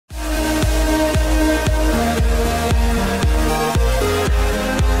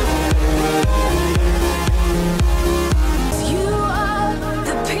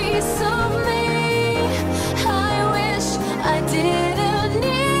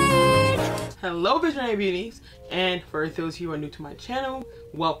Hello Visionary Beauties, and for those who are new to my channel,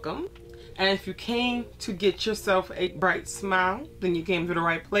 welcome. And if you came to get yourself a bright smile, then you came to the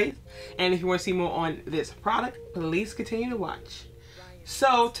right place. And if you want to see more on this product, please continue to watch.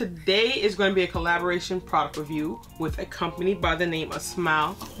 So today is going to be a collaboration product review with a company by the name of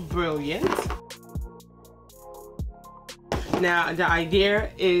Smile Brilliant. Now the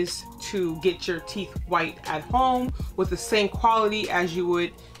idea is to get your teeth white at home with the same quality as you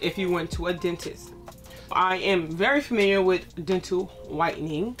would if you went to a dentist. I am very familiar with dental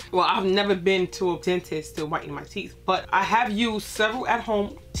whitening. Well, I've never been to a dentist to whiten my teeth, but I have used several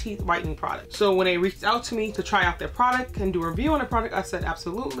at-home teeth whitening products. So when they reached out to me to try out their product and do a review on the product, I said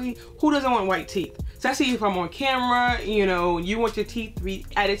absolutely. Who doesn't want white teeth? Especially if I'm on camera, you know, you want your teeth to be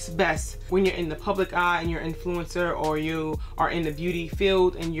at its best when you're in the public eye and you're an influencer, or you are in the beauty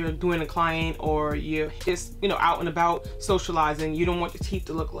field and you're doing a client, or you're just, you know, out and about socializing. You don't want your teeth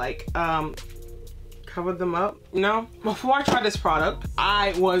to look like cover them up, you know? Before I tried this product,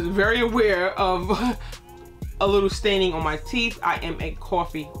 I was very aware of a little staining on my teeth. I am a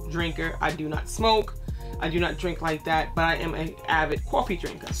coffee drinker. I do not smoke. I do not drink like that, but I am an avid coffee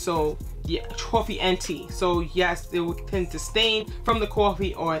drinker. So yeah, coffee and tea. So yes, it will tend to stain from the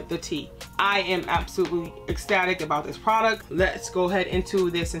coffee or the tea. I am absolutely ecstatic about this product. Let's go ahead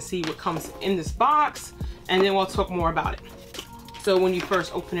into this and see what comes in this box, and then we'll talk more about it. So when you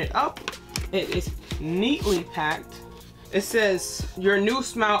first open it up, it is neatly packed. It says your new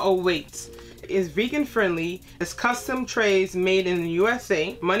smile awaits. It is vegan friendly. It's custom trays made in the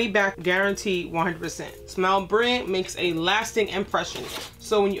USA. Money back guarantee 100%. Smile Brilliant makes a lasting impression.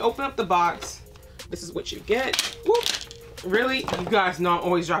 So when you open up the box, this is what you get. Whoop. Really? You guys know I'm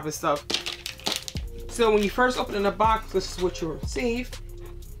always dropping stuff. So when you first open in the box, this is what you'll receive.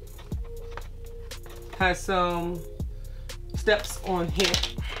 Has some steps on here.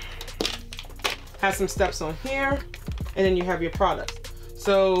 Has some steps on here, and then you have your product.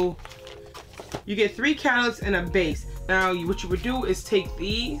 So you get 3 catalysts and a base. Now what you would do is take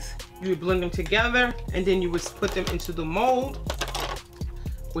these, you would blend them together, and then you would put them into the mold,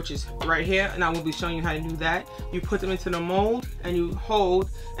 which is right here, and I will be showing you how to do that. You put them into the mold and you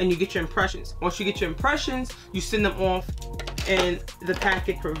hold, and you get your impressions. Once you get your impressions, you send them off in the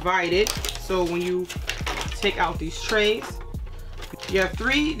packet provided. So when you take out these trays, you have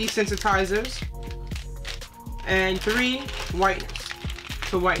 3 desensitizers and 3 whiteners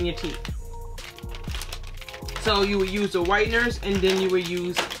to whiten your teeth. So you would use the whiteners, and then you would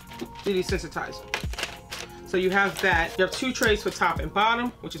use the desensitizer. So you have that. You have 2 trays for top and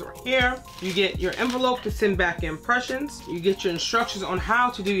bottom, which is right here. You get your envelope to send back your impressions. You get your instructions on how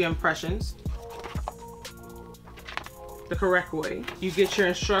to do your impressions the correct way. You get your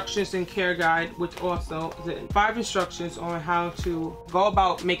instructions and care guide, which also is 5 instructions on how to go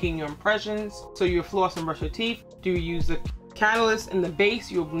about making your impressions. So you floss and brush your teeth. Do you use the catalyst and the base?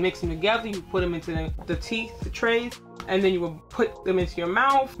 You'll mix them together. You put them into the teeth, the trays, and then you will put them into your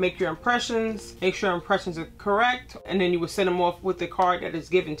mouth, make your impressions, make sure your impressions are correct, and then you will send them off with the card that is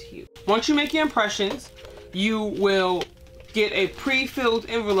given to you. Once you make your impressions, you will get a pre-filled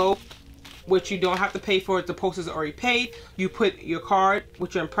envelope, which you don't have to pay for it. The post is already paid. You put your card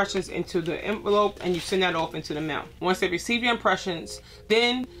with your impressions into the envelope, and you send that off into the mail. Once they receive your impressions,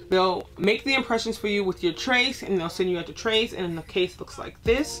 then they'll make the impressions for you with your trays, and they'll send you out the trays, and the case looks like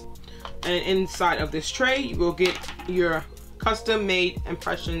this. And inside of this tray, you will get your custom made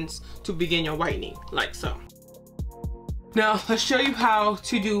impressions to begin your whitening, like so. Now let's show you how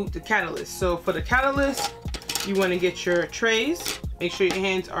to do the catalyst. So for the catalyst, you want to get your trays. Make sure your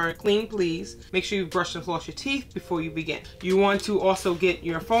hands are clean, please. Make sure you brush and floss your teeth before you begin. You want to also get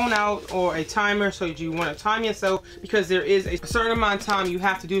your phone out or a timer, so you want to time yourself, because there is a certain amount of time you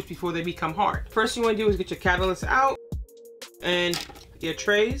have to do this before they become hard. First you want to do is get your catalyst out and your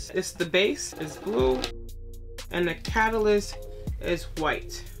trays. This is the base, is blue, and the catalyst is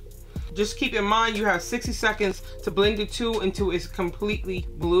white. Just keep in mind you have 60 seconds to blend the two until it's completely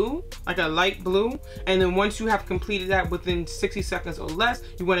blue, like a light blue. And then once you have completed that within 60 seconds or less,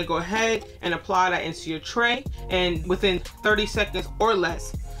 you want to go ahead and apply that into your tray, and within 30 seconds or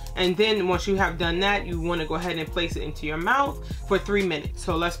less. And then once you have done that, you want to go ahead and place it into your mouth for 3 minutes.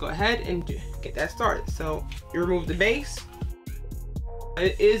 So let's go ahead and get that started. So you remove the base.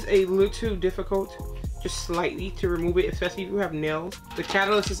 It is a little difficult, just slightly, to remove it, especially if you have nails. The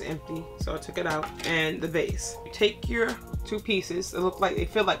catalyst is empty, so I took it out, and the base. You take your 2 pieces. They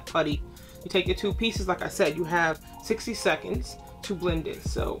feel like putty. You take your 2 pieces, like I said, you have 60 seconds to blend it.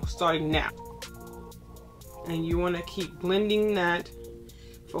 So starting now, and you want to keep blending that,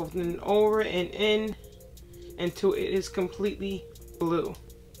 folding it over and in until it is completely blue.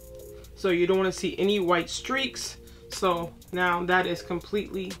 So you don't want to see any white streaks. So now that is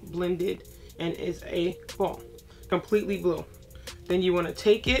completely blended and is a ball, completely blue. Then you want to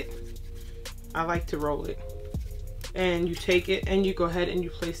take it, I like to roll it, and you take it and you go ahead and you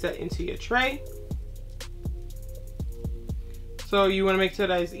place that into your tray. So you want to make sure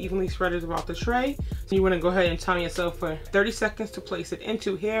that it's evenly spread throughout the tray. So you want to go ahead and time yourself for 30 seconds to place it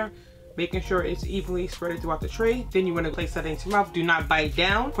into here, making sure it's evenly spread throughout the tray. Then you want to place that into your mouth. Do not bite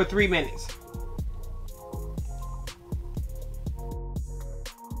down for 3 minutes.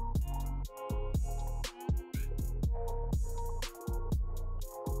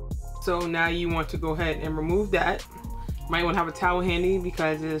 So now you want to go ahead and remove that. Might want to have a towel handy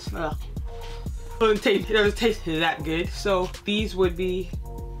because it doesn't taste that good. So these would be,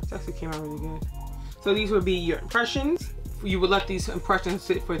 it actually came out really good. So these would be your impressions. You would let these impressions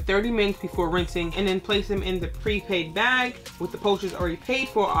sit for 30 minutes before rinsing, and then place them in the prepaid bag with the postage already paid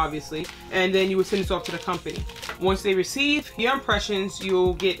for, obviously, and then you would send this off to the company. Once they receive your impressions,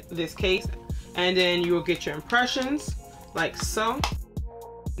 you'll get this case, and then you will get your impressions like so.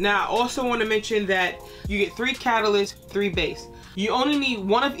 Now I also want to mention that you get 3 catalysts, 3 base. You only need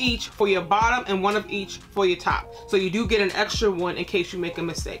 1 of each for your bottom and 1 of each for your top. So you do get an extra one in case you make a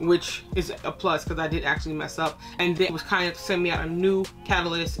mistake, which is a plus because I did actually mess up. And they was kind of sending me out a new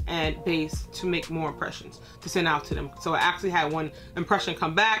catalyst and base to make more impressions to send out to them. So I actually had 1 impression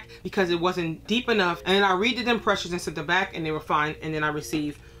come back because it wasn't deep enough. And then I redid the impressions and sent them back and they were fine. And then I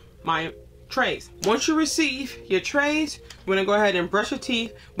received my trays. Once you receive your trays, you're gonna go ahead and brush your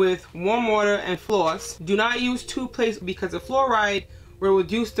teeth with warm water and floss. Do not use toothpaste because the fluoride will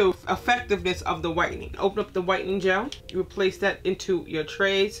reduce the effectiveness of the whitening. Open up the whitening gel. You will place that into your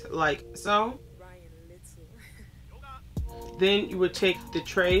trays like so. Then you would take the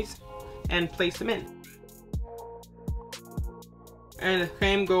trays and place them in. And the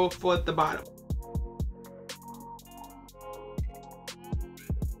same goes for the bottom.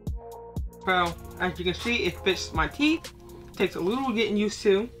 So as you can see, it fits my teeth. Takes a little getting used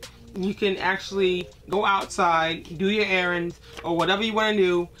to. You can actually go outside, do your errands, or whatever you want to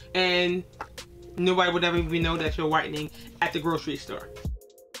do, and nobody would ever even know that you're whitening at the grocery store.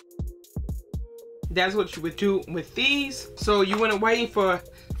 That's what you would do with these. So you want to whiten for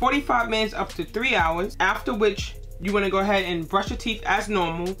 45 minutes up to 3 hours, after which you want to go ahead and brush your teeth as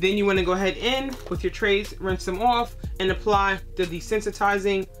normal. Then you want to go ahead in with your trays, rinse them off, and apply the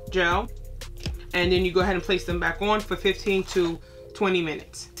desensitizing gel. And then you go ahead and place them back on for 15 to 20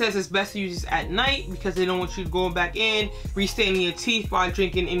 minutes. It says it's best to use this at night because they don't want you going back in, restaining your teeth while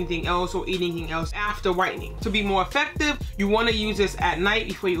drinking anything else or eating anything else after whitening. To be more effective, you want to use this at night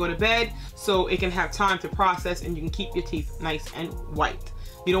before you go to bed so it can have time to process and you can keep your teeth nice and white.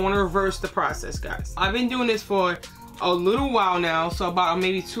 You don't want to reverse the process, guys. I've been doing this for a little while now, so about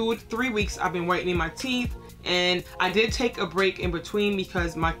maybe 2 to 3 weeks I've been whitening my teeth. And I did take a break in between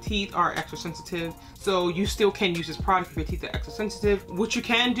because my teeth are extra sensitive. So you still can use this product if your teeth are extra sensitive. What you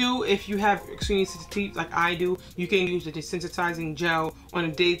can do if you have extremely sensitive teeth like I do, you can use the desensitizing gel on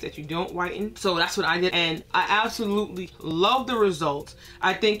the days that you don't whiten. So that's what I did, and I absolutely love the results.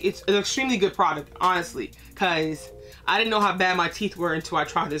 I think it's an extremely good product, honestly, because I didn't know how bad my teeth were until I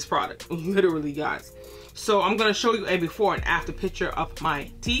tried this product, literally, guys. So I'm gonna show you a before and after picture of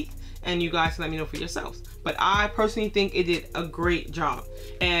my teeth, and you guys can let me know for yourselves. But I personally think it did a great job.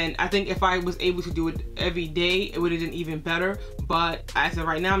 And I think if I was able to do it every day, it would have done even better. But as of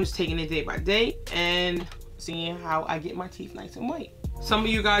right now, I'm just taking it day by day and seeing how I get my teeth nice and white. Some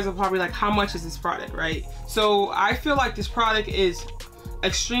of you guys are probably like, how much is this product, right? So I feel like this product is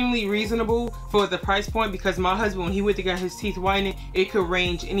extremely reasonable for the price point because my husband, when he went to get his teeth whitened, it could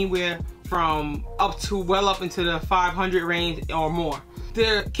range anywhere from up to well up into the 500 range or more.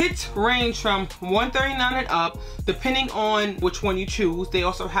 The kits range from $139 and up, depending on which one you choose. They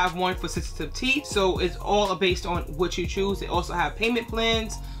also have one for sensitive teeth, so it's all based on what you choose. They also have payment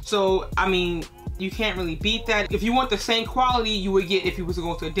plans, so I mean, you can't really beat that. If you want the same quality you would get if you was to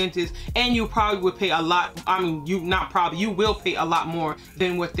go to a dentist, and you probably would pay a lot, I mean, you will pay a lot more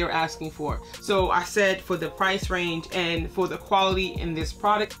than what they're asking for. So I said for the price range and for the quality in this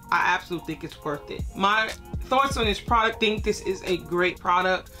product, I absolutely think it's worth it. My thoughts on this product, think this is a great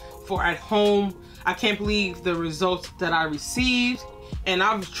product for at home. I can't believe the results that I received. And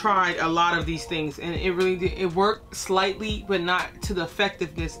I've tried a lot of these things and it really did, it worked slightly, but not to the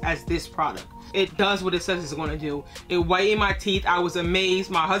effectiveness as this product. It does what it says it's gonna do. It whitened my teeth. I was amazed.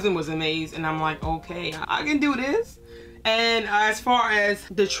 My husband was amazed, and I'm like, okay, I can do this. And as far as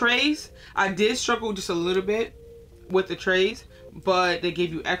the trays, I did struggle just a little bit with the trays, but they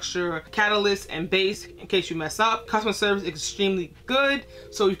give you extra catalyst and base in case you mess up. Customer service is extremely good,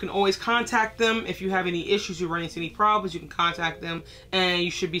 so you can always contact them. If you have any issues, you run into any problems, you can contact them and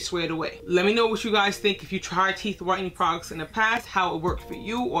you should be squared away. Let me know what you guys think. If you tried teeth whitening products in the past, how it worked for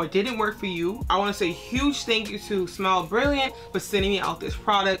you or didn't work for you. I want to say a huge thank you to Smile Brilliant for sending me out this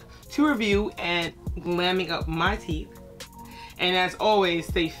product to review and glamming up my teeth. And as always,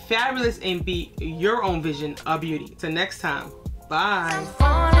 stay fabulous and be your own vision of beauty. Till next time,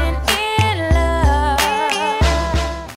 bye.